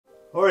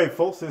All right,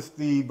 folks, it's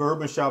the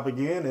Bourbon Shop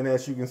again, and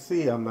as you can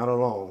see, I'm not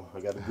alone.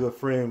 I got a good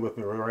friend with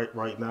me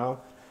right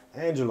now,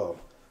 Angelo.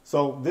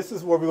 So this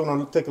is where we're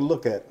going to take a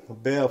look at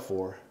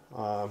Belfour,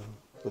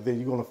 but then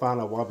you're going to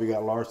find out why we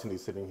got larceny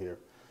sitting here.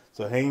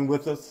 So hang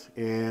with us,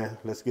 and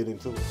let's get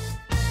into it.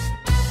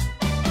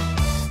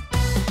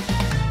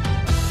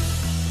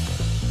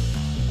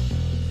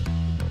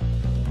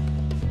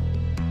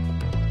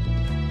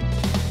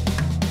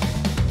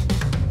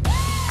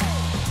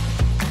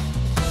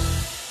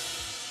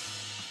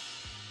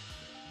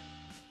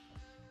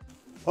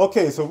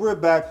 Okay, so we're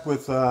back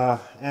with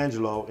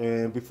Angelo,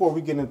 and before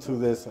we get into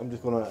this, I'm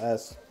just going to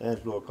ask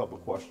Angelo a couple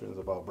of questions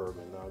about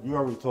bourbon. Now, you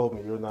already told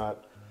me you're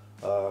not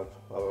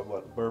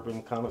what,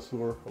 bourbon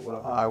connoisseur or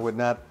whatever? I would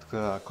not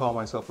call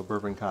myself a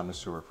bourbon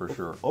connoisseur for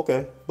sure.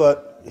 Okay,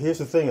 but here's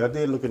the thing, I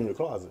did look in your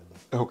closet.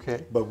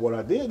 Okay. But what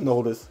I did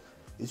notice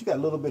is you got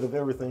a little bit of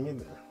everything in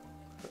there.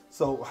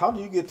 So how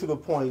do you get to the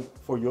point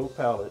for your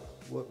palate?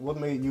 What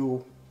made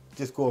you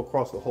just go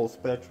across the whole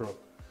spectrum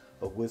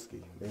of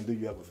whiskey? And do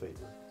you have a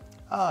favorite?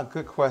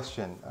 Good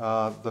question.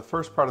 The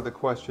first part of the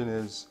question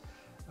is,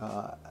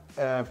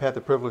 I've had the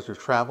privilege of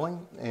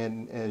traveling,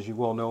 and as you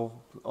well know,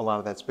 a lot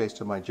of that's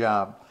based on my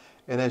job.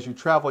 And as you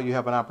travel, you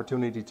have an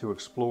opportunity to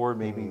explore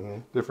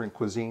maybe different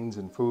cuisines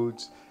and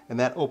foods, and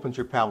that opens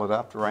your palate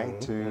up,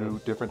 right,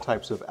 to different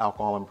types of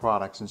alcohol and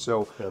products. And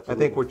so I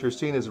think what you're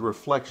seeing is a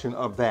reflection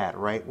of that,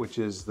 right, which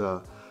is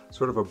the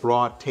sort of a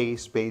broad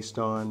taste based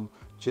on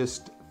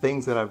just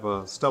things that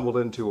I've stumbled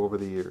into over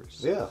the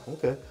years. Yeah,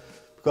 okay.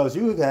 Because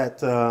you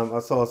got, I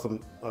saw some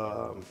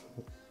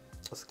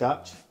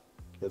scotch.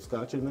 You have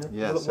scotch in there?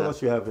 Yes. What else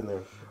you have in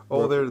there?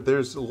 Oh,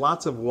 there's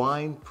lots of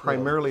wine,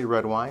 primarily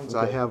red wines.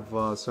 Okay. I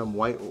have some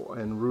white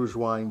and rouge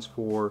wines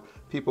for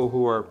people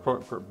who are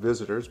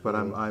visitors, but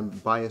I'm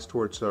biased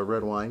towards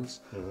red wines.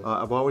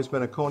 I've always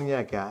been a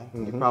cognac guy.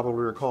 You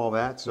probably recall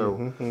that.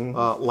 So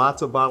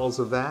lots of bottles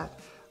of that.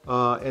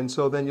 And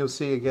so then you'll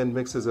see, again,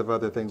 mixes of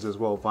other things as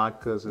well,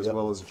 vodkas as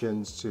well as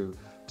gins to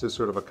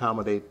sort of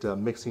accommodate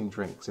mixing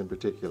drinks in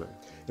particular.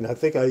 And I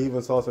think I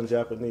even saw some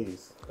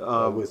Japanese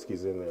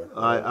whiskeys in there.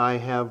 I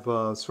have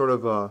sort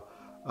of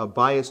a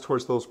bias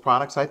towards those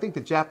products. I think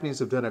the Japanese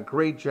have done a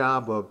great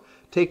job of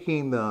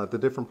taking the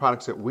different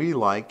products that we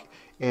like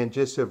and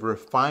just have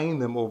refined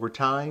them over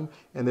time.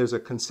 And there's a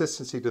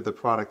consistency to the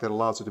product that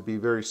allows it to be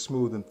very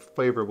smooth and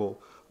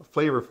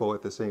flavorful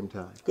at the same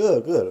time.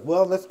 Good, good.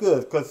 Well, that's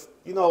good because,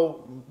 you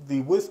know, the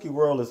whiskey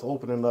world is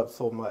opening up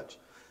so much.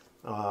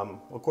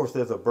 Of course,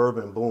 there's a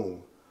bourbon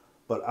boom,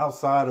 but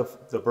outside of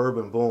the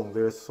bourbon boom,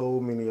 there's so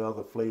many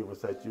other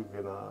flavors that you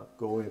can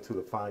go into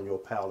to find your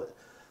palate.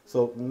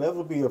 So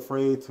never be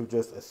afraid to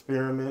just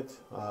experiment.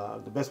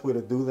 The best way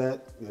to do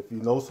that, if you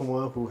know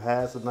someone who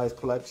has a nice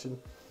collection,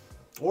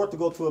 or to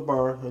go to a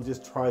bar and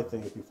just try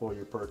things before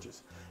you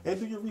purchase.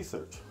 And do your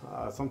research.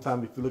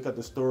 Sometimes if you look at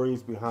the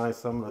stories behind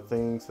some of the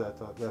things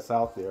that's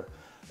out there,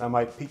 that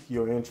might pique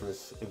your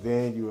interest, and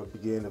then you will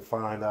begin to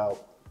find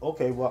out,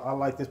 okay, well, I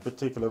like this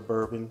particular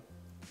bourbon,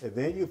 and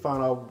then you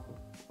find out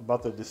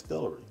about the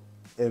distillery.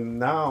 And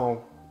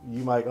now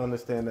you might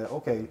understand that,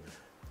 okay,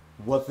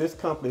 what this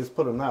company is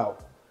putting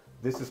out,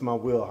 this is my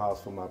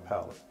wheelhouse for my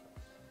palate.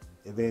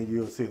 And then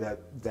you'll see that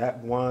that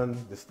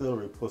one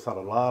distillery puts out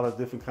a lot of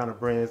different kind of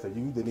brands that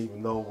you didn't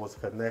even know was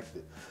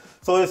connected.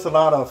 So it's a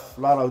lot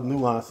of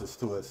nuances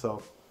to it.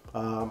 So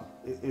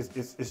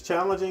it's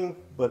challenging,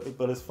 but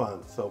it's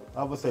fun. So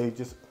I would say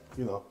just,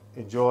 you know,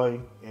 enjoy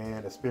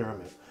and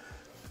experiment.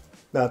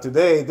 Now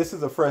today, this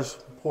is a fresh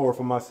pour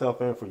for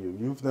myself and for you.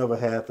 You've never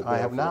had the Belfour. I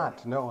have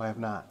not. No, I have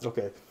not.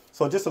 Okay.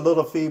 So just a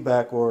little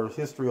feedback or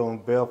history on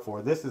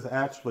Belfour. This is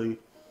actually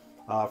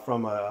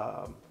from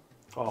a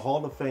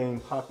Hall of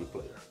Fame hockey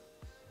player.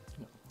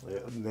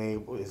 His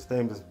name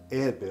is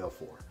Ed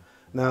Belfour.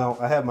 Now,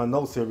 I have my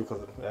notes here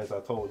because, as I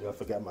told you, I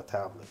forgot my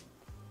tablet.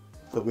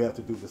 So we have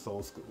to do this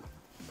old school.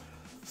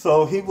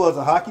 So he was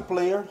a hockey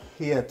player.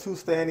 He had 2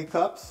 Stanley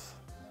Cups,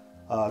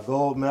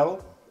 gold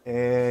medal.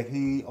 And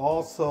he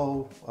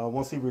also,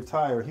 once he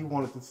retired, he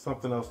wanted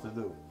something else to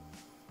do.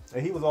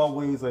 And he was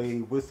always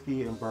a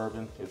whiskey and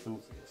bourbon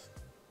enthusiast.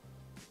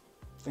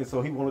 And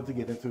so he wanted to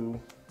get into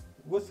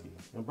whiskey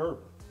and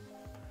bourbon.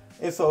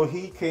 And so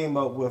he came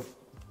up with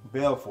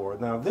Belfour.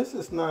 Now, this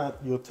is not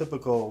your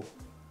typical,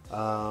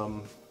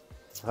 how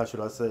should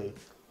I say,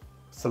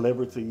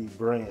 celebrity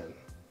brand.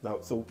 Now,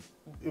 so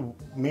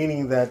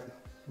meaning that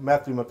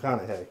Matthew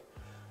McConaughey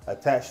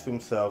attached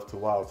himself to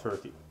Wild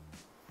Turkey.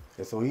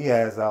 And so he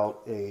has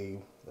out a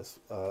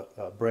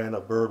brand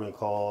of bourbon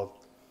called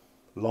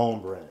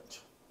Long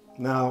Branch.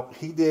 Now,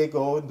 he did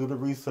go and do the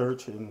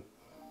research and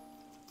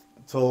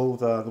told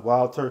the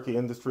Wild Turkey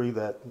industry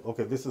that,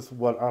 okay, this is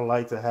what I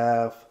like to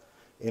have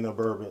in a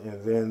bourbon,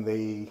 and then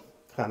they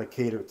kind of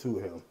catered to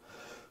him.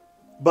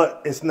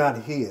 But it's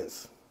not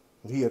his.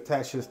 He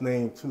attached his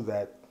name to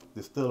that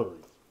distillery.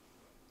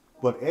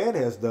 What Ed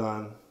has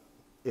done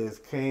is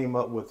came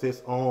up with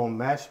his own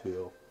mash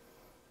bill,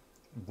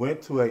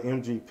 went to a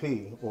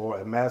MGP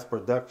or a mass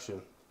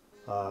production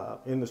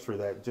industry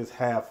that just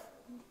have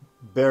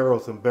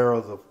barrels and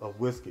barrels of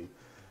whiskey,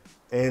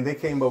 And they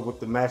came up with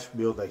the mash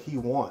bill that he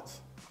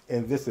wants.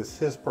 And this is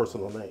his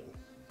personal name.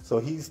 So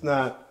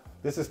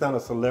this is not a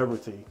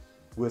celebrity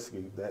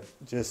whiskey that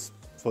just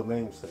for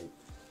namesake.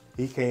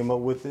 He came up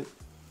with it.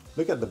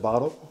 Look at the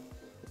bottle.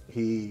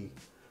 He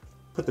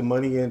put the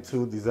money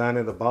into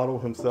designing the bottle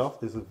himself.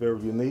 This is very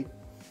unique.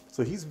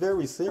 So he's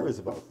very serious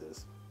about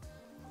this.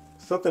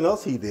 Something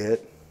else he did,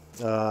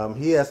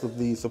 he asked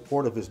the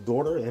support of his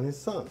daughter and his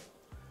son.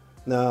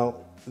 Now,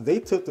 they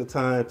took the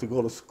time to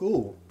go to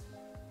school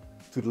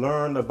to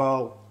learn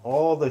about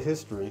all the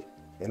history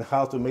and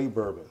how to make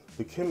bourbon,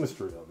 the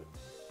chemistry of it.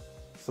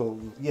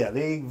 So yeah,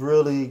 they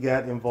really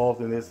got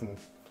involved in this and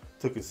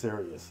took it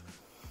serious.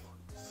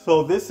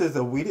 So this is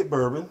a wheated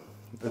bourbon.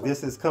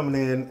 This is coming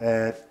in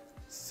at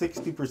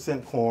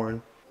 60%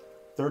 corn,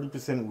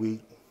 30%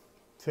 wheat,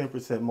 10%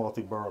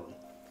 malty barley.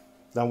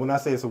 Now when I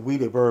say it's a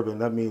wheated bourbon,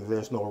 that means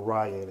there's no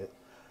rye in it.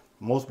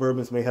 Most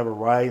bourbons may have a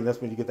rye, and that's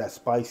when you get that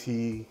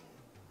spicy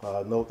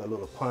note, that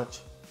little punch.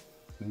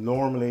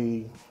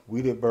 Normally,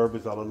 wheated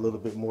bourbons are a little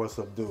bit more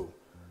subdued.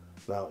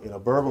 Now, in a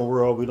bourbon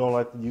world, we don't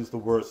like to use the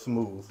word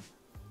smooth.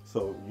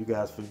 So you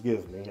guys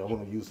forgive me. I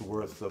want to use the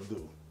word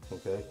subdue,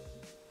 okay?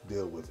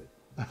 Deal with it.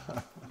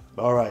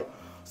 All right,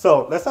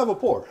 so let's have a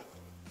pour.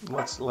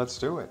 Let's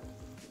do it.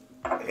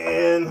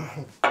 And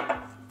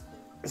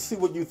let's see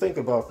what you think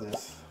about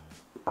this.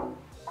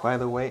 By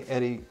the way,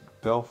 Eddie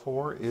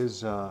Belfour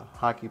is a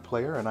hockey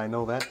player, and I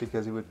know that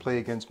because he would play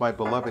against my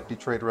beloved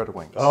Detroit Red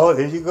Wings. Oh,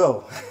 there you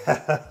go.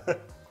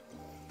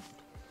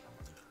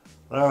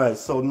 All right,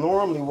 so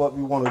normally what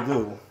we want to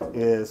do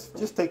is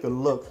just take a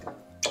look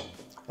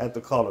at the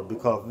color,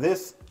 because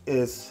this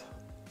is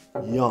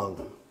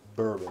young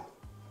bourbon.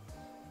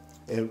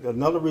 And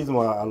another reason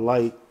why I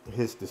like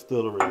his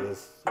distillery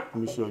is, let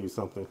me show you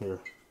something here.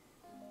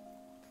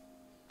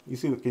 You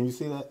see? Can you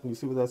see that? Can you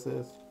see what that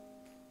says?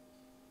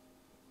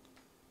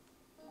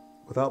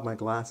 Without my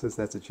glasses,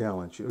 that's a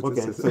challenge.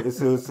 Okay,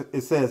 so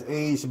it says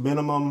age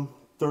minimum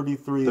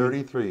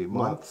 33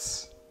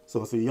 months.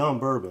 So it's a young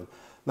bourbon.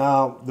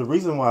 Now, the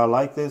reason why I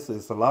like this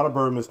is a lot of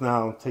bourbons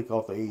now take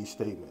off the age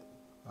statement.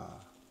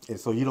 And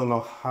so you don't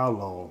know how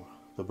long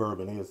the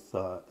bourbon is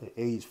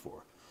aged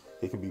for.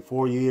 It can be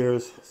 4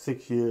 years,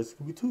 6 years, it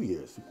can be 2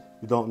 years.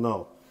 You don't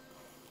know.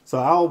 So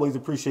I always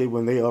appreciate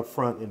when they up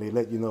front and they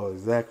let you know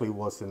exactly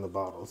what's in the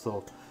bottle.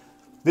 So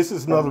this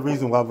is another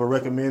reason why I would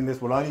recommend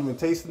this without even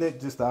tasting it,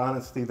 just the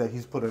honesty that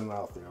he's putting it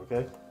out there,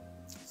 okay?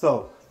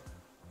 So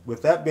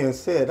with that being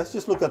said, let's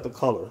just look at the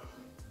color.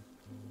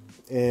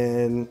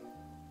 And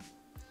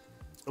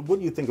what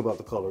do you think about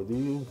the color?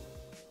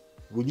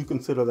 Would you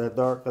consider that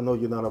dark? I know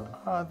you're not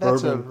a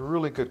That's bourbon. a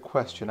really good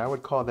question. I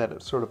would call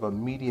that sort of a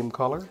medium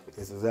color.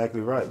 It's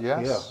exactly right.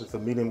 Yes. Yeah, it's a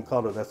medium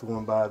color. That's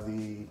going by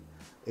the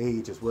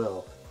age as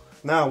well.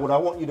 Now, what I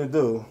want you to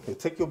do is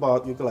take your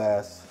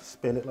glass,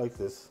 spin it like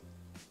this,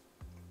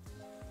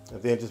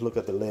 and then just look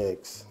at the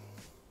legs.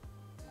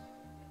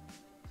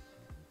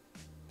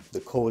 The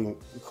coating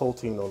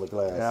on the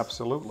glass.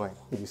 Absolutely.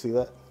 Can you see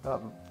that?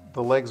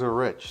 The legs are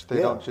rich. They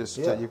Yeah, don't just,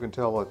 yeah. you can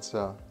tell it's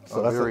a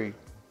So that's very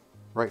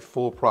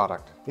full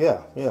product.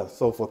 Yeah, yeah.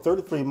 So for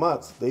 33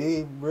 months,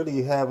 they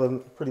really have a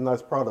pretty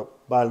nice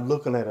product by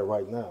looking at it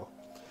right now.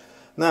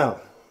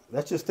 Now,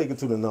 let's just take it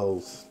to the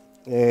nose.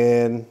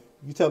 And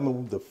you tell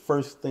me the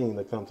first thing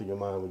that comes to your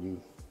mind when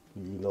you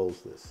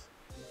nose this.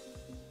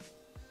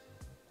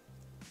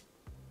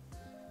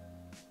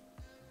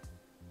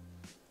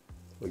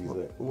 What do you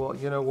think? Well,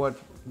 you know what?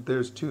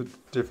 There's two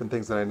different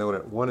things that I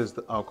noted. One is,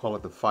 I'll call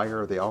it the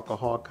fire, the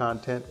alcohol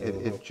content.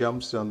 It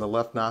jumps on the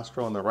left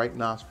nostril and the right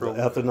nostril.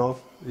 The ethanol?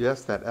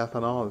 Yes, that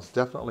ethanol is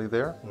definitely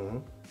there.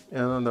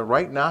 And on the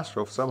right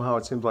nostril, somehow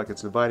it seems like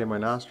it's dividing my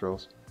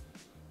nostrils.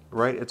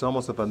 Right? It's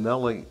almost a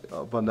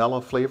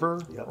vanilla flavor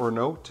or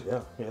note.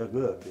 Yeah, yeah,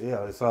 good.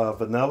 Yeah, it's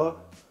vanilla.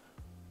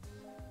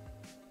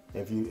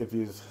 If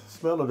you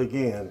smell it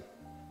again,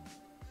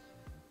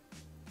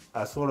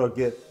 I sort of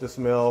get the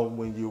smell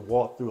when you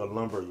walk through a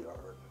lumber yard.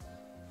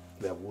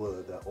 That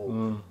wood, that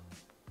oak.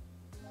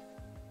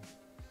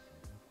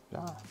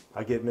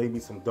 I get maybe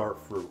some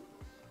dark fruit,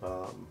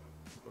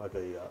 like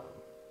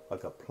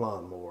a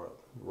plum or a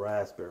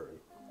raspberry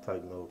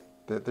type note.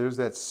 There's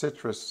that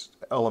citrus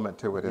element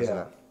to it, isn't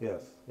it?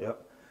 Yes.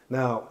 Yep.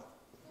 Now,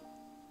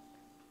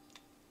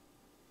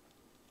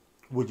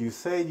 would you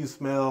say you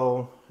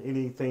smell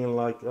anything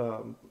like?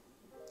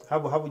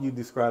 How would you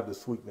describe the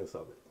sweetness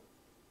of it?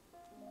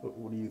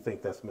 What do you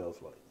think that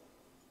smells like?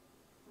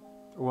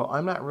 Well,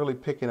 I'm not really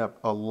picking up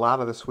a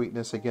lot of the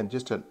sweetness. Again,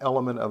 just an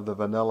element of the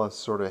vanilla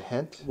sort of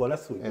hint. Well,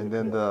 that's sweet. And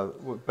then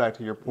back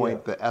to your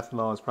point, the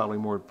ethanol is probably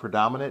more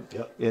predominant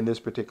in this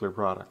particular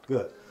product.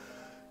 Good.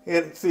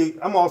 And see,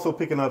 I'm also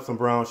picking up some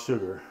brown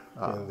sugar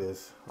in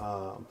this.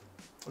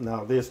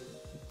 Now, there's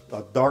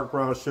a dark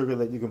brown sugar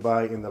that you can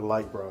buy and the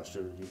light brown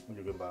sugar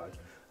you can buy.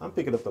 I'm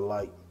picking up the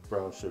light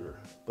brown sugar.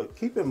 But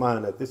keep in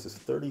mind that this is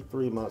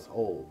 33 months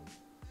old.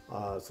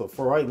 So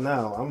for right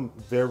now, I'm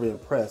very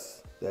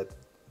impressed that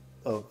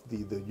of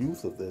the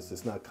use of this.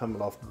 It's not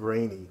coming off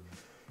grainy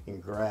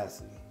and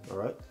grassy. All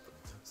right.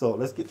 So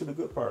let's get to the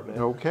good part, man.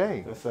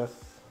 Okay.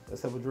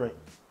 Let's have a drink.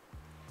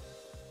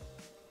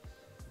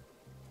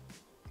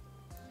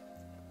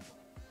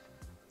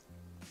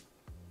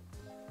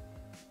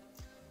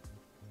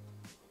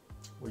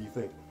 What do you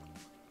think?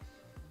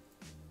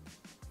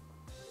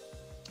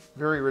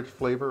 Very rich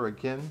flavor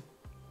again,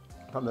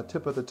 from the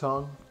tip of the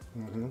tongue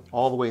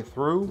all the way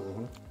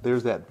through.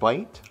 There's that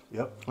bite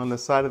on the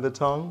side of the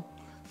tongue.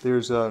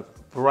 There's a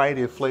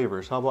variety of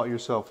flavors. How about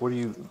yourself? What are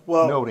you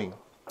noting?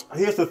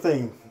 Here's the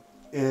thing,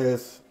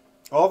 is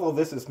although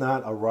this is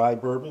not a rye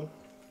bourbon,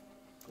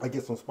 I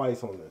get some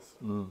spice on this.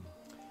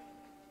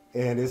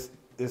 And it's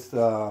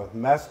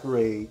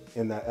masquerade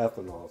in that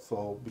ethanol.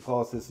 So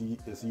because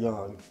it's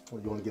young, you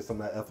want to get some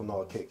of that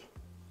ethanol kick,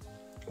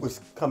 which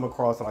come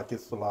across like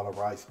it's a lot of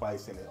rye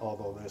spice in it,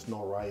 although there's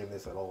no rye in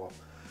this at all.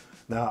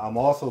 Now I'm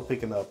also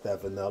picking up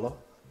that vanilla.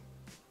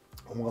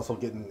 I'm also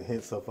getting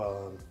hints of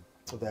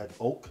that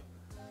oak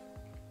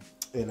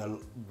and a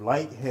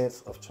light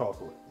hints of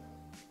chocolate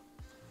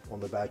on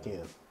the back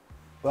end.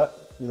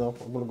 But, you know,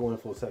 I'm gonna go in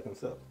for a second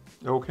sip.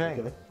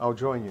 Okay. I'll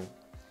join you.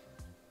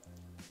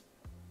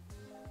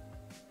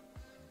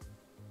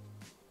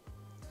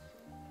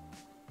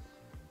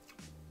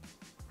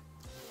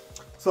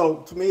 So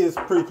to me, it's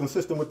pretty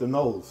consistent with the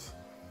nose,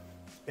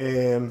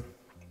 and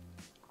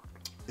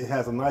it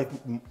has a nice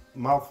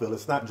mouthfeel.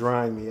 It's not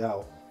drying me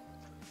out.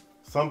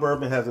 Some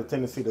bourbon has a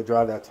tendency to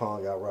dry that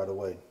tongue out right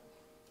away.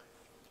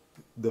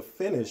 The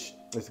finish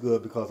is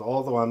good because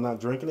although I'm not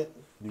drinking it,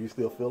 do you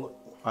still feel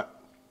it?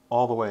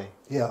 All the way.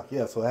 Yeah.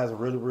 So it has a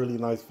really, really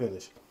nice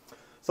finish.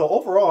 So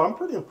overall, I'm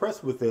pretty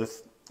impressed with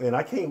this, and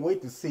I can't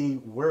wait to see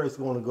where it's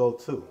going to go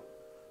to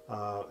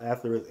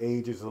after it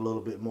ages a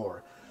little bit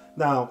more.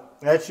 Now,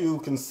 as you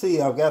can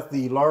see, I've got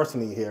the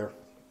larceny here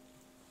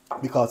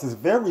because it's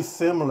very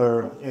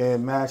similar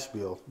in mash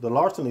bill. The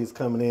larceny is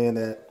coming in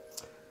at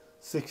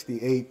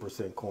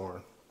 68%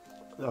 corn.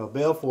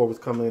 Belfour was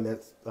coming in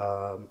at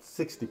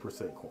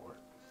 60% corn.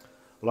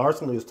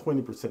 Larceny is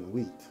 20%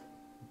 wheat.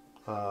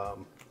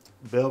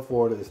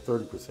 Belfour is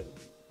 30%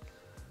 wheat.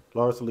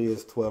 Larceny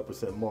is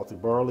 12% malted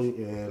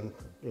barley, and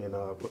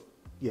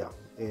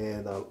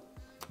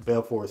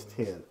Belfour is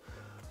 10.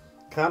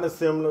 Kind of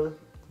similar.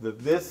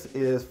 This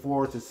is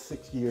 4 to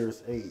 6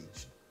 years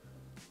aged.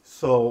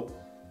 So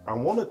I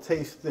want to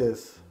taste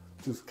this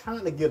to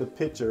kind of get a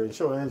picture and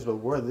show Angela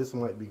where this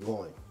might be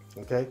going.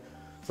 Okay,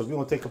 so we're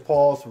going to take a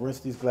pause, rinse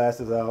these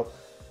glasses out,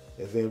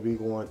 and then we're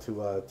going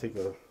to take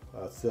a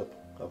sip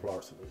of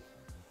larceny.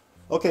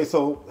 Okay,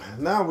 so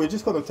now we're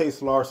just going to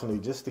taste larceny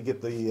just to get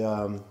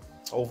the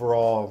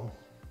overall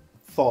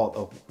thought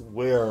of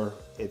where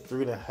a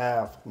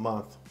 3.5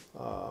 month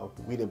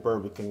wheated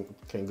bourbon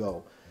can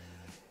go,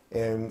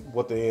 and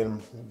what the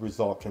end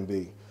result can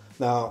be.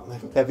 Now,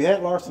 have you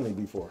had larceny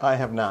before? I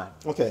have not.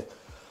 Okay.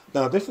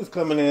 Now, this is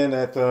coming in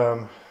at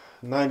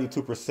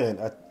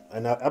 92%.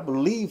 I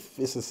believe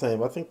it's the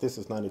same. I think this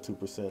is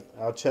 92%.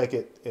 I'll check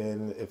it,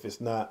 and if it's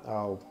not,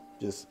 I'll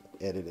just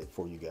edit it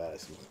for you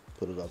guys and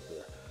put it up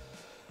there.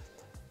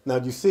 Now,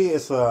 you see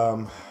it's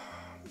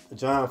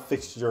John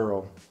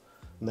Fitzgerald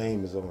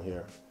name is on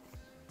here.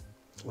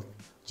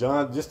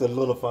 John, just a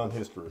little fun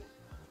history.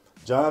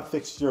 John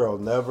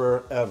Fitzgerald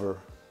never, ever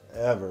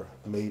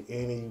made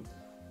any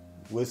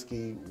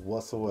whiskey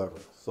whatsoever.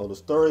 So the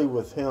story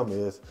with him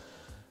is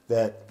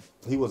that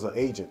he was an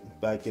agent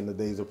back in the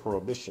days of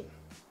Prohibition.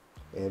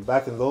 And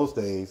back in those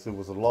days, it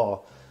was a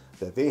law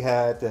that they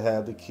had to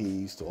have the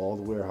keys to all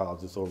the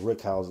warehouses or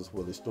rick houses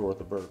where they stored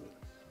the bourbon.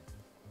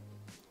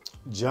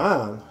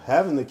 John,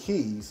 having the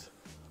keys,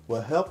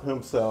 will help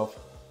himself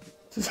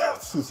to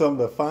some of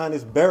the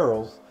finest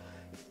barrels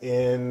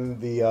in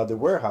the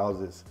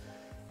warehouses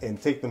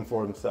and take them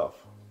for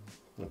himself.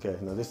 Okay,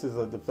 now this is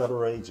the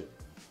federal agent.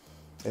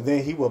 And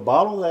then he would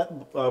bottle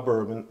that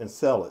bourbon and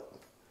sell it.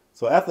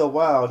 So after a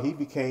while, he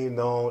became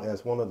known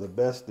as one of the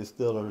best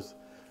distillers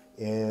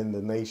in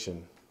the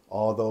nation,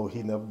 although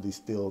he never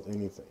distilled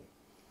anything.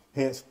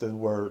 Hence the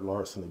word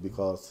larceny,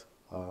 because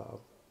of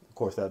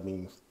course that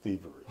means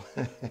thievery.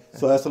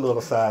 So that's a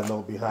little side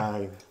note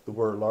behind the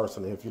word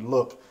larceny. If you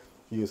look,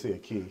 you'll see a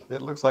key.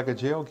 It looks like a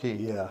jail key.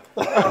 Yeah.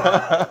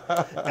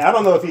 I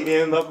don't know if he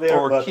ended up there.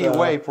 Or a key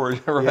way for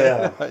it,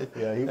 right?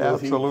 Yeah, he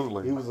was,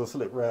 absolutely. He was a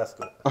slick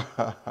rascal.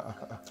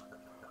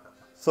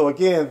 So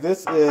again,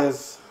 this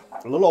is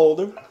a little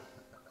older.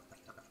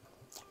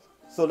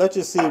 So let's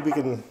just see if we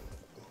can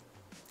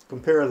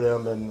compare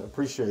them and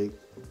appreciate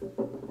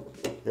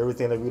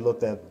everything that we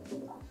looked at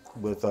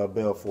with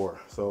Belfour.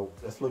 So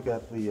let's look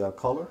at the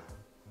color.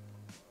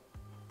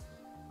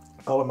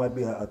 Color might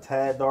be a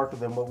tad darker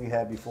than what we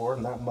had before,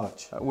 not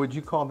much. Would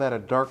you call that a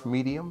dark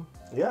medium?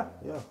 Yeah,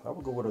 I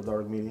would go with a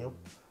dark medium.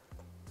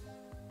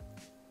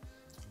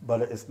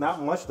 But it's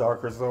not much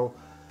darker, so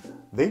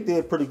they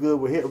did pretty good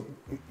with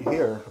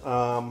here.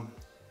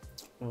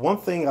 One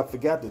thing I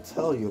forgot to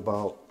tell you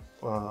about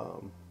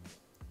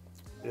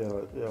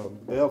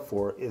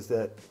Belfour is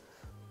that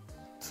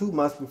 2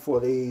 months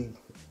before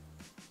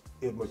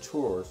it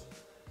matures,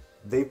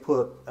 they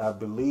put, I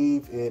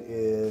believe it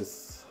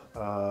is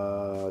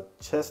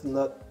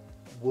chestnut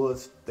wood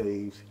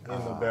stays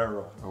in the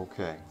barrel.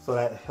 Okay. So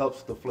that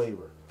helps the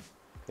flavor.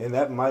 And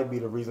that might be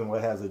the reason why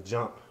it has a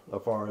jump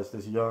as far as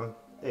this young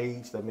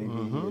age that maybe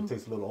it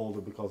tastes a little older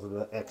because of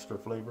the extra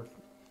flavor.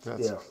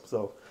 Yeah,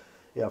 so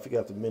yeah, I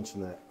forgot to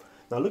mention that.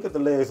 Now look at the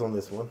legs on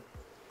this one.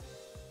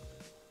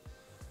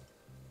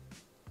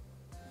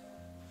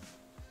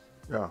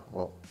 Yeah,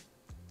 well,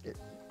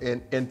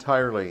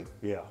 entirely,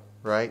 Yeah.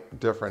 right?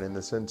 Different in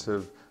the sense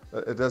of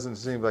it doesn't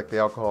seem like the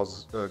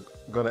alcohol's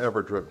going to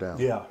ever drip down.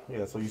 Yeah,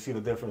 yeah. So you see the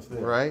difference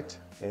there, right?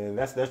 And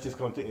that's just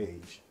going to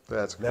age.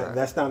 That's correct.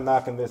 That's not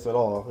knocking this at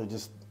all. It's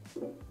just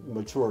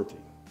maturity.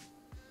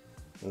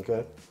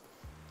 Okay.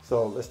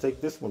 So let's take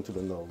this one to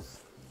the nose.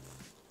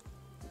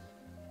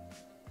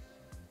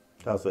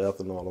 How's the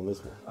ethanol on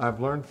this one?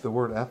 I've learned the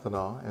word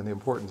ethanol and the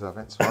importance of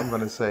it, so I'm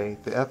going to say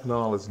the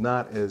ethanol is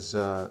not as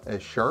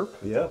sharp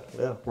Yeah,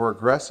 yeah. or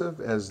aggressive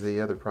as the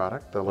other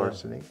product, the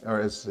larceny, or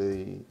as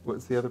the,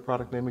 what's the other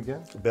product name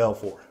again?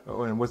 Belfour.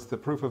 Oh, and what's the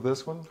proof of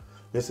this one?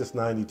 This is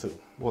 92.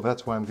 Well,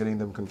 that's why I'm getting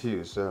them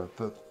confused.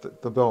 The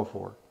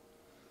Belfour.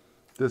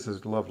 This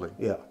is lovely.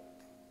 Yeah.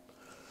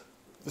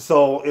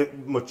 So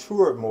it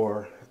matured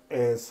more,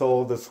 and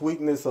so the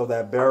sweetness of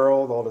that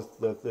barrel, all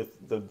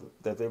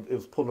that it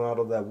was pulling out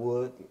of that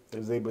wood, it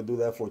was able to do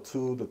that for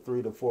 2 to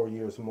 3 to 4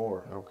 years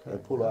more,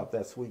 and pull out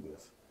that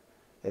sweetness,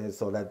 and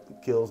so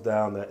that kills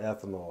down that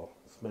ethanol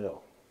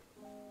smell.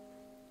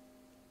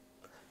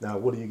 Now,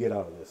 what do you get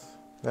out of this?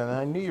 And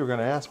I knew you were going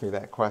to ask me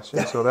that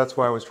question, so that's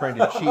why I was trying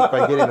to cheat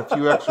by getting a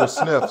few extra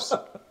sniffs.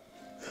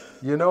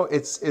 You know,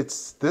 this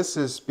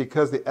is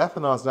because the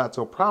ethanol is not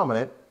so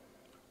prominent.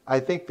 I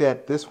think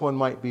that this one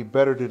might be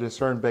better to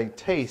discern by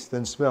taste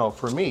than smell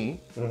for me,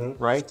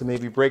 right? To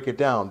maybe break it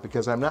down,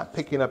 because I'm not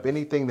picking up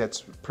anything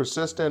that's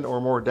persistent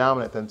or more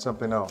dominant than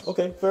something else.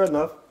 Okay, fair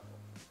enough.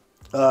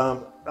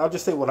 I'll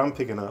just say what I'm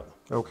picking up.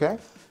 Okay.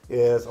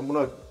 I'm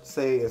gonna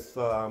say it's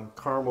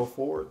caramel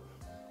forward.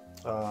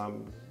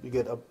 You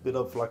get a bit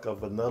of like a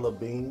vanilla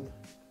bean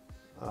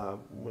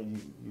when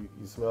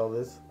you smell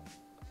this.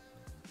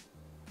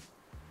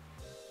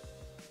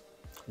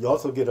 You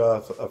also get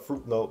a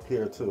fruit note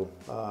here too,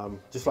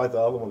 just like the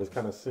other one. It's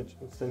kind of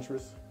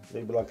citrus,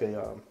 maybe like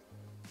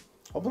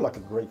almost like a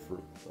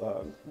grapefruit.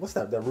 What's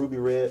that? That ruby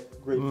red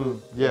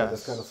grapefruit? Yes. Yeah,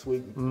 that's kind of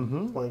sweet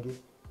and twangy.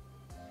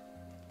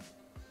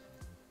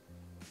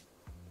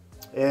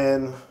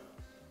 And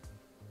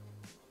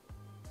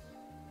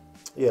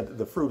yeah,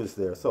 the fruit is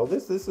there. So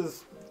this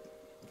is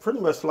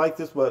pretty much like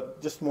this,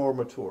 but just more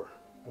mature.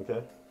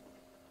 Okay,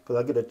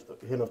 because I get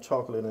a hint of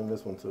chocolate in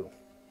this one too.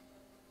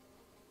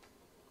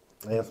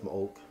 And some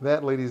oak.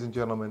 That, ladies and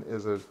gentlemen,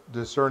 is a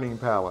discerning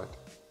palate.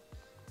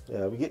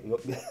 Yeah, we get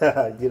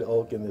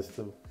oak in this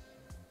too.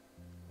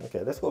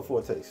 Okay, let's go for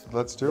a taste.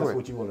 Let's do it. That's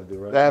what you want to do,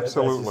 right?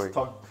 Absolutely. Let's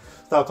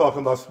stop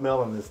talking about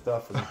smelling this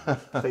stuff and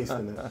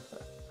tasting it.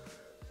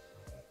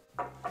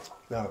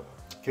 Now,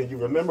 can you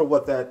remember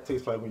what that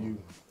tastes like when you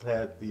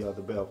had the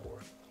Belfour?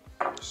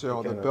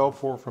 So the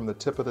Belfour from the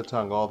tip of the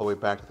tongue all the way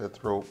back to the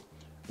throat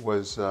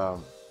was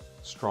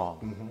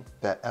strong.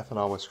 That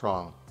ethanol was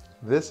strong.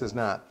 This is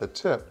not. The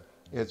tip,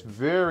 it's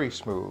very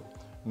smooth.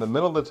 In the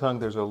middle of the tongue,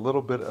 there's a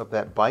little bit of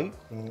that bite.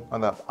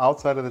 On the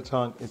outside of the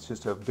tongue, it's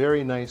just a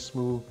very nice,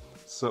 smooth,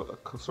 sort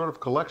of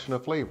collection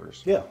of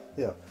flavors. Yeah,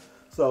 yeah.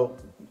 So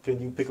can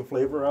you pick a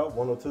flavor out,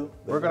 1 or 2?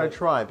 We're going to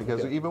try,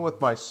 because even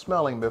with my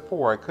smelling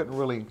before, I couldn't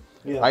really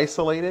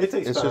isolate it. It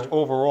it's just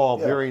overall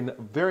very,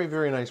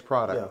 very nice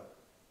product.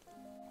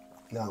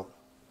 Yeah. Now,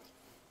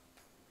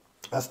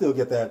 I still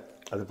get the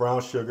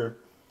brown sugar.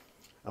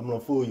 I'm going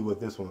to fool you with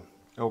this one.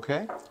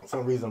 Okay. For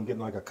some reason, I'm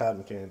getting like a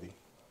cotton candy.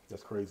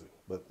 That's crazy,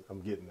 but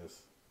I'm getting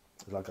this.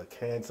 It's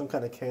like some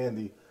kind of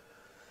candy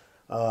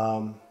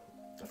from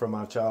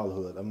my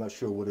childhood. I'm not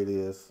sure what it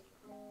is.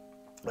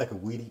 Like a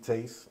weedy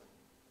taste.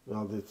 You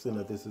know, they've seen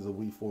that this is a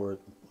wheat forward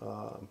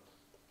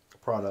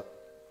product,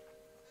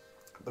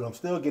 but I'm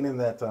still getting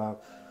that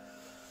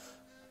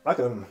like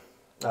an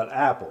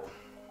apple,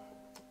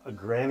 a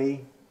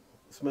Granny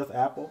Smith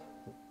apple.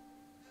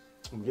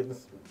 I'm getting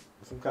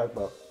some kind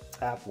of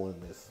apple in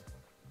this.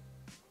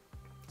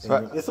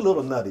 So it's a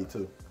little nutty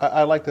too.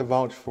 I like to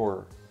vouch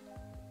for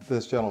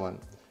this gentleman.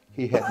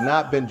 He had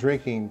not been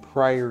drinking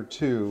prior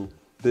to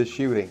this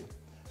shooting.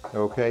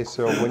 Okay,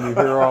 so when you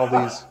hear all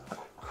these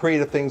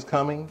creative things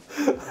coming,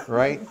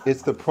 right?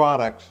 It's the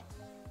product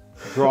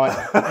drawing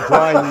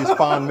these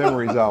fond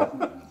memories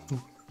out.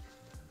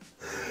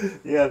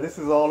 Yeah, this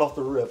is all off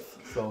the rip.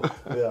 So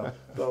yeah,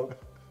 so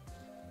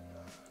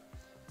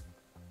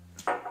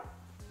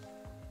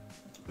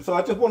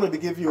I just wanted to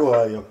give you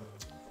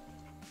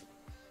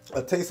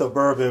a taste of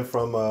bourbon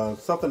from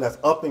something that's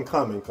up and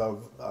coming. Cause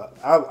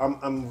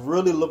I'm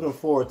really looking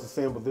forward to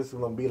seeing what this is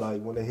going to be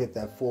like when they hit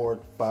that 4,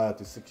 5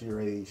 to 6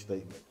 year age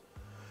statement,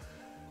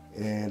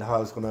 and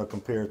how it's going to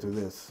compare to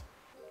this.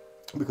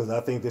 Because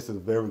I think this is a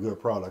very good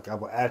product. I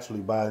will actually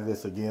buy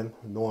this again,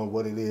 knowing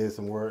what it is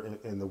and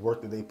the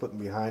work that they put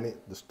behind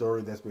it, the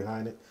story that's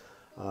behind it.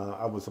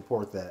 I would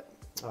support that.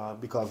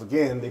 Because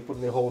again, they put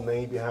their whole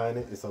name behind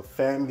it. It's a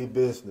family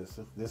business.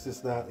 This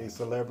is not a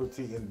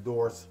celebrity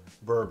endorsed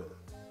bourbon.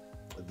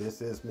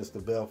 This is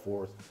Mr.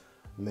 Belfour's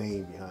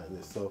name behind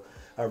this. So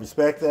I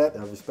respect that.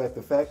 I respect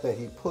the fact that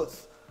he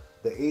puts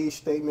the age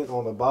statement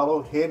on the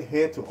bottle.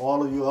 Hint to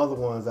all of you other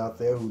ones out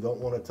there who don't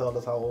want to tell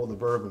us how old the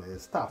bourbon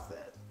is. Stop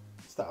that.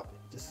 Stop it.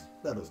 Just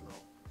let us know.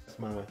 That's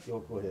mine.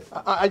 Go ahead.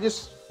 I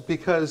just,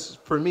 because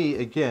for me,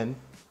 again,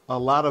 a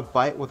lot of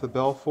bite with the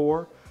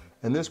Belfour,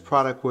 and this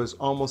product was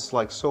almost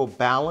like so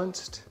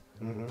balanced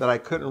that I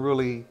couldn't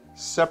really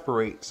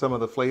separate some of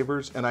the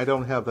flavors, and I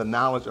don't have the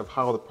knowledge of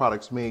how the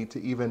product's made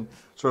to even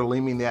sort of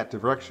lean me in that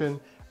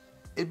direction.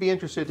 It'd be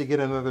interested to get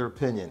another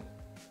opinion,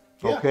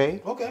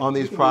 okay, on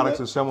these products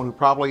as someone who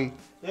probably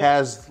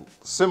has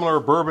similar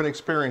bourbon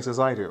experience as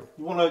I do.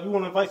 You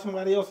wanna invite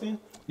somebody else in?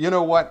 You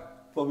know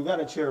what? Well, we got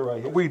a chair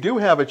right here. We do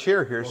have a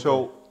chair here,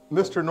 so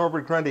Mr.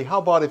 Norbert Grundy, how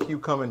about if you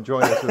come and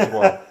join us as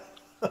well?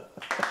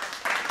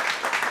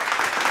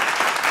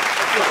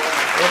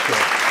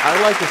 I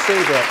like to say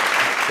that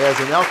as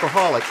an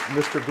alcoholic,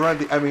 Mr.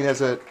 Grundy, I mean,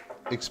 as an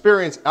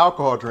experienced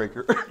alcohol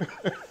drinker,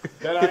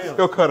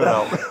 go cut it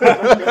out.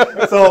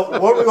 So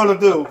what we're going to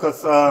do,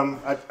 because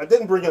I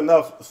didn't bring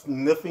enough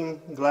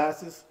sniffing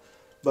glasses,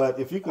 but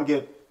if you can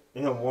get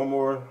him one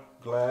more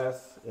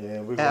glass,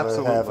 and we're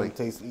going to have him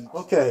taste each.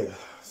 Okay,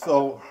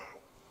 so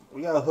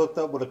we got hooked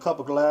up with a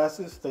couple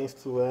glasses, thanks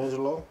to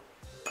Angelo.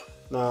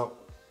 Now,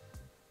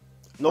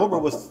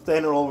 Norbert was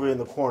standing over in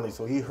the corner,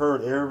 so he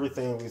heard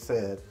everything we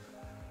said.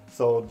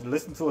 So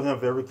listen to him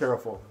very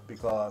careful,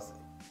 because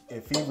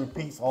if he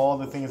repeats all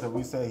the things that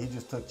we say, he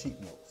just took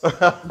cheat notes.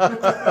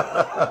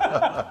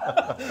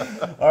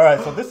 All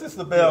right, so this is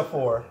the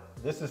Belfour.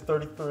 This is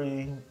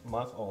 33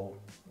 months old,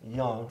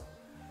 young.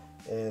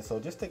 And so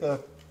just take a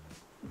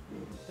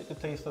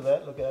taste of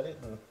that, look at it,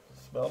 and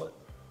smell it.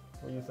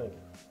 What are you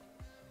thinking?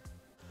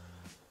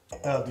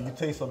 Do you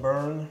taste a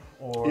burn?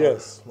 Or?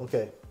 Yes.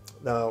 Okay.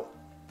 Now,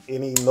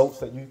 any notes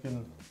that you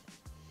can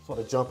sort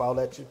of jump out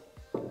at you?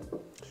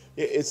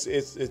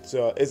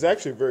 It's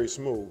actually very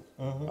smooth.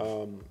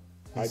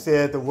 He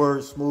said the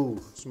word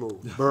smooth.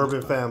 Smooth.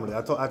 Bourbon family.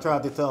 I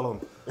tried to tell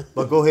him,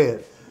 but go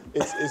ahead.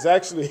 It's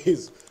actually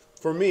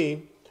for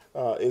me.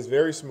 It's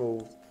very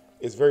smooth.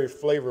 It's very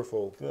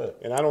flavorful. Good.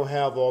 And I don't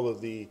have all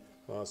of the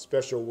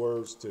special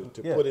words to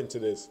put into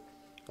this.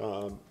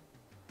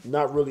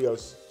 Not really a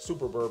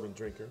super bourbon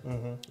drinker,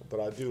 but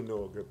I do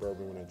know a good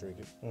bourbon when I drink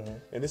it.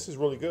 And this is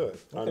really good.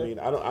 Okay. I mean,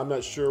 I'm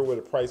not sure where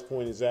the price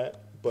point is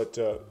at, but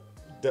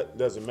that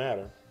doesn't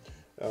matter.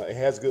 It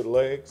has good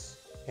legs,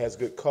 has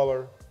good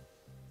color.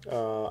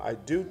 I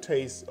do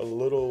taste a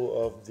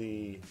little of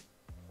the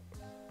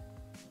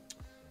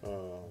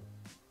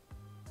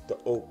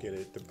oak in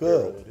it, the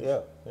barrel in it.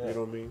 Yeah. You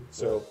know what I mean?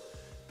 So,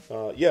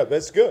 yeah,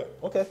 that's good.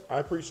 Okay. I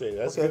appreciate it.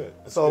 That's Okay. good.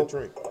 That's So- a good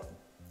drink.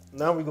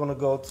 Now we're going to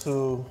go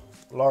to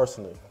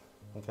larceny.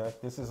 Okay.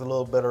 This is a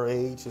little better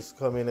age. It's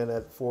coming in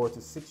at 4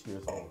 to 6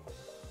 years old.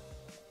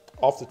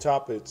 Off the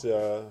top, it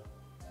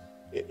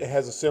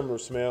has a similar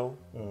smell.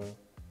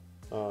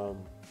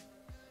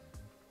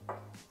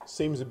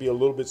 Seems to be a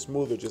little bit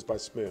smoother just by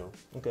smell.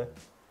 Okay.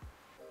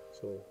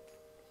 So,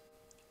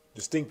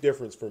 distinct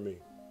difference for me.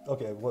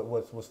 Okay.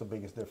 What's the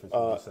biggest difference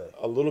would you say?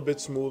 A little bit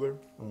smoother.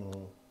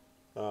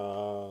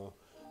 A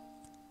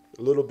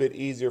little bit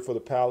easier for the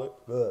palate.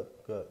 Good.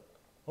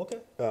 Okay.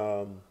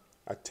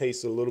 I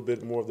taste a little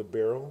bit more of the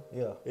barrel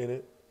in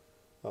it.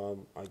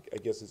 I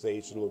guess it's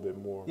aged a little bit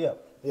more.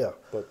 Yeah.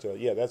 But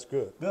yeah, that's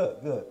good.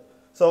 Good.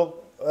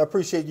 So I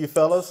appreciate you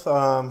fellas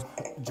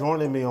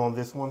joining me on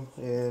this one,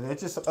 and it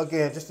just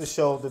to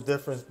show the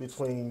difference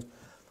between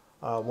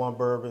one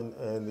bourbon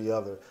and the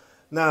other.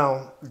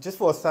 Now, just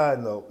for a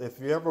side note, if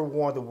you ever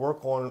want to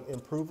work on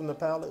improving the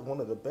palate, one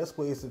of the best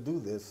ways to do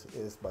this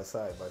is by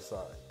side.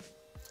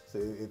 So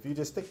if you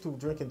just stick to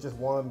drinking just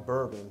one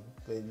bourbon,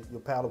 then your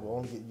palate will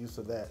only get used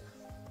to that.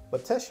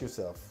 But test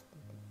yourself.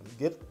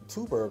 Get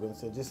 2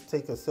 bourbons and just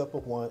take a sip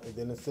of one and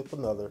then a sip of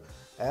another.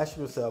 Ask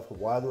yourself,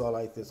 why do I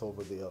like this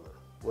over the other?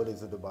 What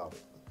is it about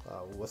it?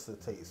 What's the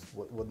taste?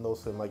 What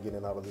notes am I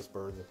getting out of this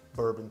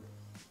bourbon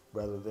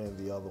rather than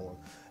the other one?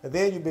 And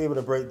then you'll be able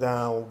to break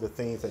down the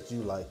things that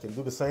you like, and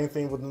do the same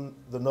thing with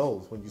the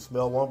nose. When you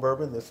smell one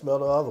bourbon, then smell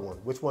the other one.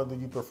 Which one do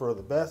you prefer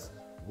the best?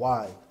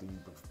 Why do you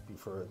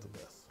prefer it the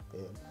best?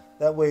 And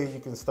that way you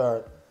can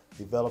start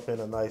developing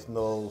a nice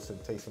nose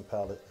and taste and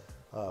palate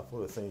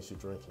for the things you're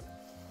drinking.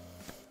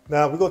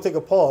 Now we're going to take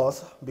a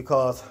pause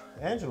because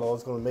Angelo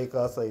is going to make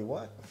us a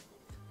what?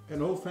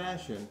 An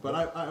old-fashioned, but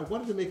I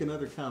wanted to make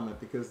another comment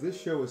because this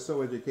show is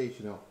so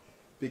educational.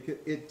 Because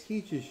it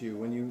teaches you,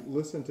 when you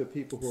listen to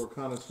people who are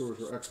connoisseurs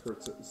or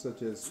experts,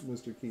 such as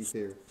Mr. Keith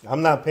here.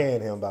 I'm not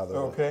paying him, by the way.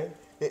 Okay.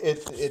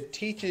 It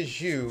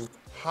teaches you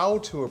how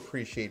to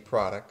appreciate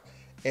product,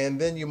 and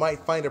then you might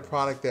find a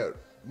product that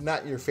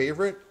not your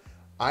favorite.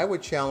 I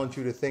would challenge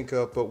you to think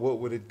of, but what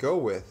would it go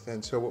with?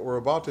 And so what we're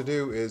about to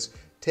do is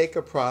take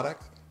a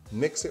product,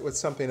 mix it with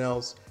something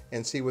else,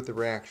 and see what the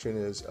reaction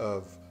is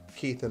of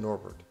Keith and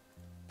Norbert.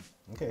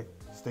 Okay,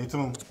 stay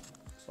tuned.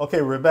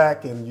 Okay, we're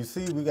back, and you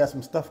see we got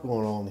some stuff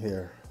going on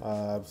here.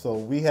 So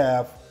we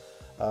have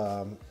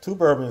 2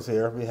 bourbons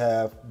here. We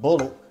have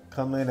Bullet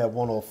coming in at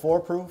 104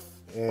 proof,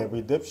 and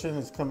Redemption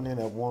is coming in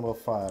at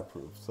 105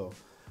 proof. So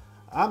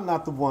I'm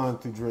not the one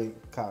to drink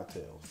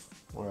cocktails,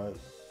 all right?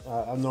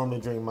 I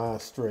normally drink mine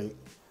straight,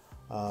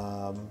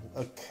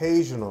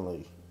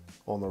 occasionally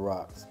on the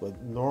rocks,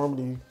 but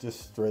normally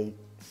just straight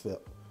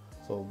sip.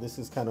 So this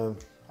is kind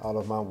of out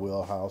of my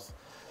wheelhouse.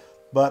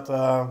 But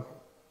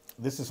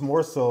this is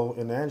more so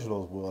in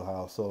Angelo's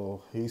wheelhouse,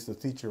 so he's the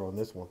teacher on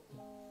this one.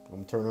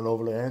 I'm turning it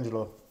over to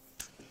Angelo.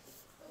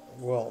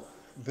 Well,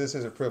 this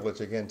is a privilege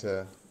again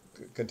to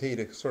continue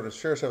to sort of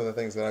share some of the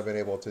things that I've been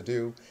able to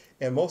do.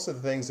 And most of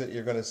the things that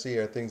you're going to see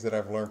are things that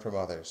I've learned from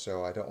others.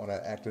 So I don't want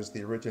to act as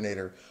the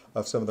originator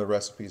of some of the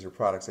recipes or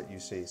products that you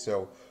see.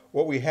 So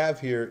what we have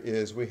here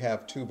is we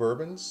have 2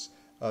 bourbons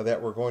that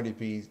we're going to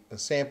be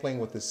sampling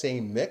with the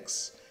same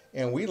mix.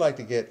 And I'd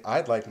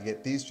like to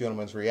get these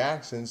gentlemen's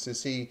reactions to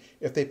see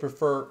if they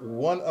prefer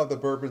one of the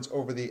bourbons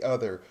over the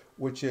other,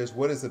 which is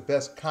what is the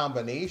best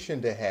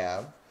combination to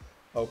have,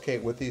 okay,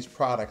 with these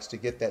products to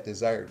get that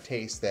desired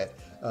taste that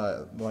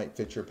might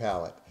fit your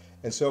palate.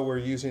 And so we're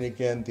using,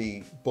 again,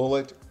 the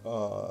Bullet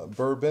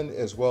bourbon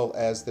as well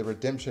as the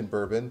Redemption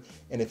bourbon.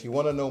 And if you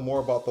want to know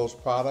more about those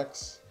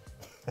products,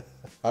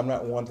 I'm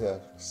not one to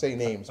say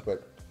names,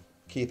 but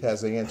Keith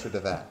has the answer to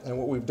that. And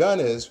what we've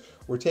done is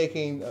we're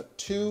taking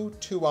 2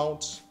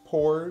 2-ounce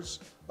pours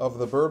of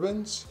the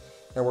bourbons,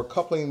 and we're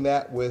coupling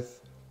that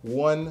with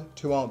 1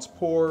 2-ounce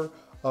pour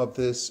of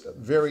this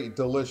very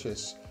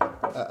delicious,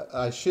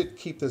 I should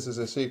keep this as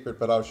a secret,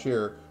 but I'll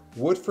share,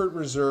 Woodford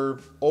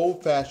Reserve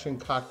Old Fashioned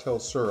Cocktail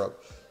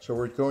Syrup. So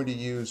we're going to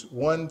use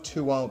 1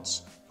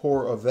 2-ounce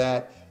pour of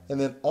that. And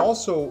then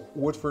also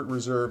Woodford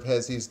Reserve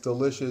has these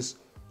delicious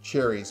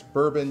cherries,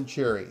 bourbon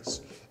cherries.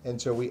 And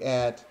so we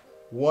add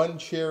 1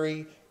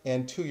 cherry,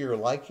 and to your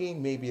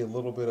liking, maybe a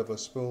little bit of a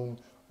spoon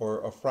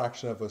or a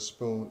fraction of a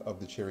spoon of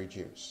the cherry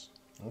juice.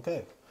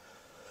 Okay.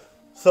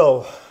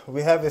 So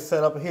we have it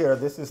set up here.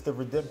 This is the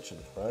Redemption,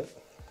 right?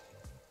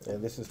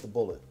 And this is the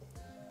Bullet.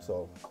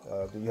 So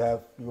do you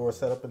have yours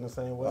set up in the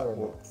same way? Or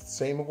Well,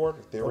 same order.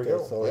 There we okay,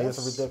 go. so Yes. here's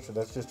the Redemption.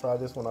 Let's just try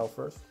this one out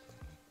first.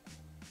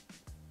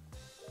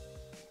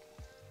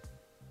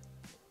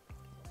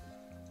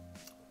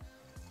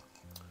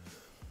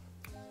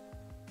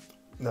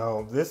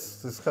 Now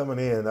this is coming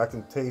in. I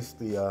can taste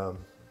the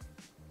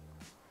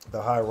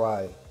high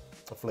rye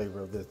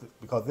flavor of this,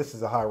 because this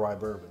is a high rye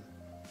bourbon,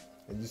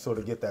 and you sort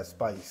of get that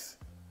spice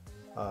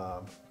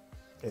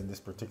in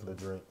this particular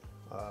drink.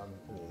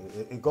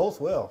 It goes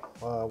well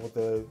with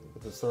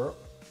the syrup.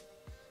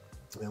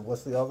 And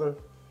what's the other?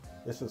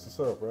 It's just the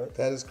syrup, right?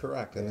 That is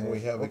correct. And then we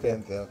have,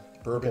 again, the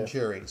bourbon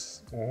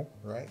cherries,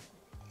 right?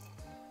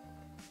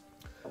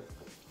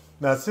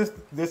 Now, since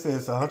this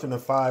is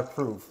 105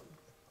 proof,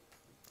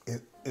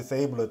 it's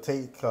able to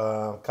take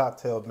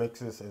cocktail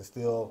mixes and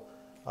still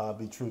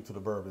be true to the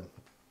bourbon.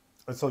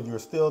 And so you're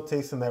still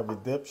tasting that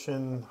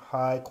Redemption,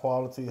 high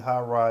quality,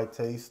 high rye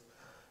taste.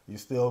 You're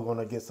still going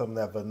to get some of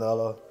that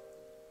vanilla.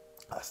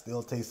 I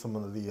still taste some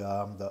of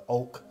the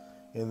oak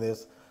in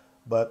this.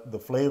 But the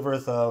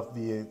flavors of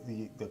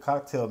the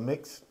cocktail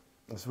mix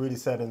is really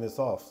setting this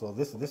off. So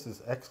this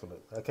is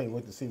excellent. I can't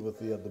wait to see what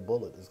the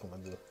Bullet is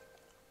going to do.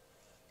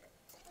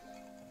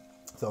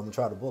 So I'm going to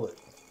try the Bullet.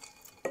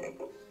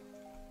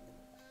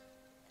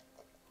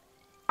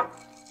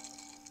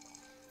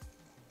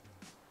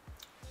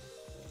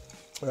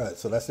 All right,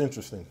 so that's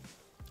interesting.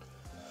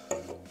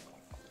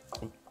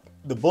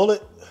 The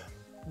Bullet,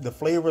 the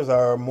flavors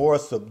are more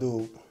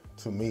subdued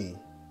to me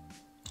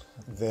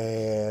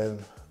than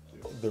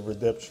the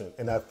Redemption,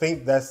 and I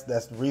think that's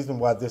the reason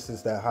why this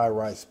is that high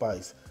rye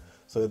spice.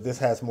 So this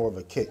has more of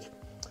a kick.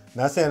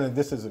 Not saying that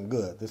this isn't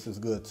good. This is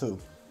good too.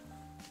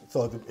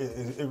 So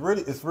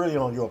it's really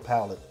on your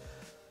palate.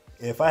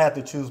 If I had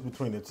to choose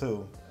between the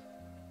two,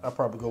 I'd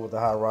probably go with the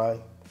high rye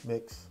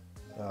mix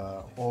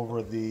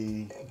over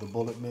the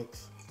Bullet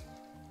mix.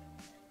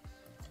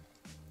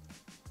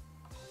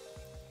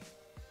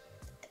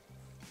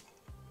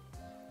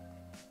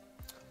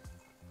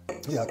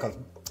 Yeah, because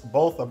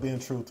both are being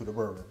true to the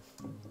bourbon.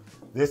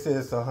 This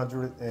is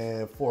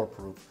 104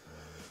 proof,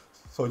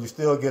 so you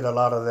still get a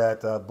lot of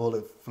that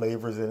Bullet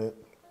flavors in it.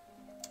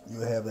 You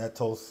have that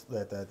toast,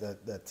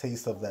 that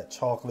taste of that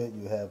chocolate.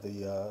 You have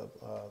the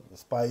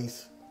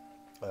spice.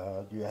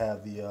 You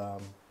have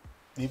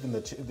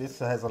this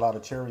has a lot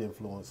of cherry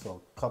influence.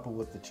 So coupled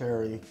with the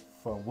cherry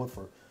from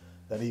Woodford,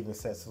 that even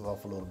sets it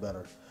off a little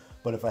better.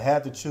 But if I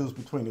had to choose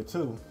between the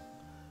two,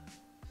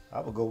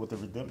 I would go with the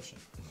Redemption.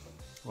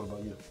 What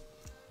about you?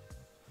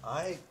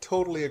 I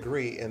totally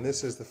agree, and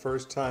this is the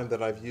first time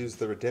that I've used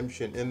the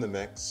Redemption in the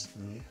mix.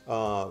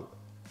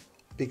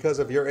 Because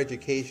of your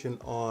education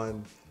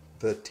on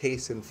the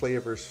tastes and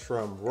flavors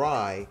from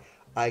rye,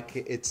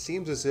 it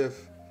seems as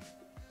if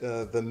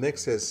the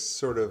mix has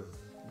sort of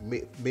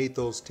made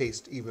those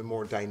tastes even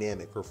more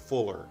dynamic or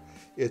fuller.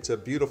 It's a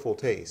beautiful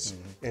taste.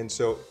 And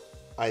so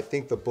I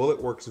think the Bullet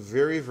works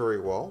very, very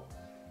well,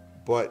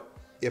 but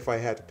if I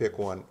had to pick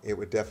one, it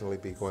would definitely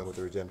be going with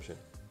the Redemption.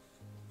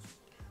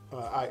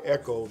 I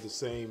echo the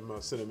same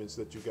sentiments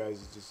that you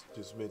guys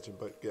just mentioned,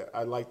 but yeah,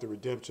 I like the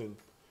Redemption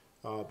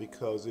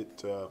because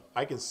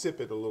I can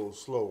sip it a little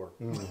slower,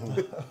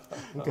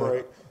 Mm-hmm.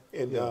 right?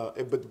 And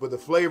but the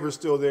flavor's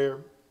still there.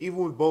 Even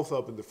with both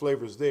of them, the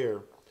flavor's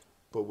there.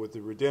 But with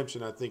the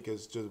Redemption, I think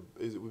it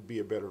would be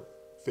a better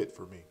fit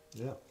for me.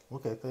 Yeah.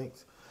 Okay.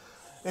 Thanks.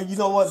 And you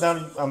know what?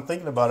 Now I'm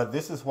thinking about it.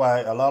 This is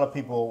why a lot of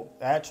people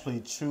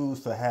actually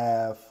choose to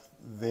have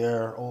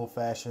their old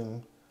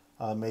fashioned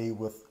made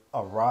with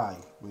a rye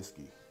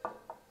whiskey,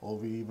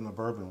 over even a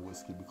bourbon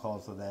whiskey,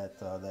 because of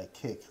that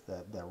kick,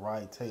 that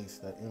rye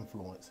taste, that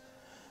influence.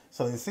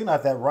 So it seems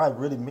like that rye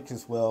really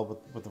mixes well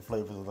with the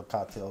flavors of the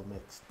cocktail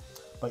mix.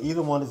 But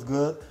either one is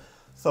good.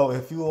 So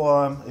if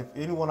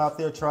anyone out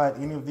there tried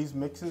any of these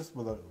mixes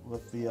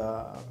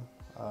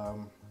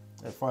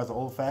as far as the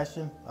old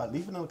fashioned,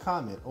 leave it in a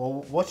comment.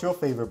 Or what's your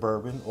favorite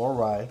bourbon or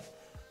rye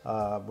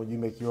when you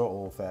make your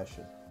old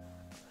fashioned?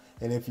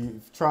 And if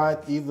you've tried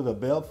either the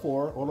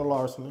Belfour or the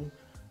Larceny,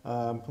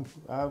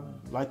 I'd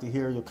like to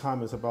hear your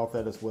comments about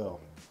that as well.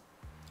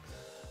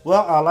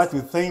 Well, I'd like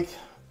to thank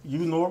you,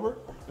 Norbert.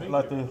 I'd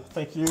like to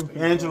thank you,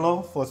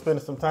 Angelo, for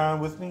spending some time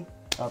with me.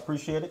 I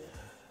appreciate it.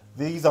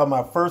 These are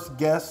my first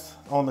guests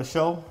on the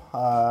show.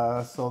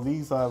 So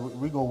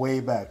we go way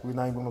back. We're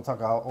not even going to talk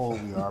how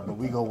old we are, but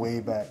we go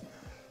way back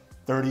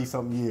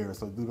 30-something years,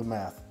 so do the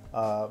math.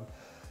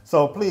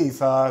 So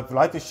please, if you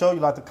like the show, you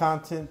like the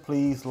content,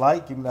 please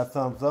give me that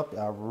thumbs up.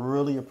 I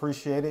really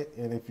appreciate it.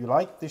 And if you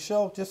like the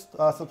show, just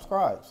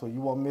subscribe so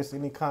you won't miss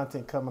any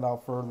content coming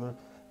out further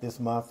this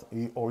month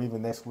or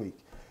even next week.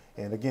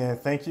 And again,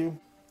 thank you.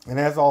 And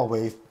as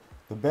always,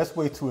 the best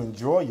way to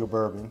enjoy your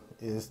bourbon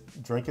is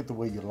drink it the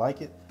way you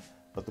like it,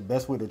 but the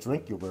best way to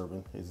drink your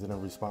bourbon is in a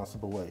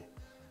responsible way.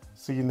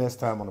 See you next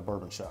time on The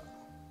Bourbon Shop.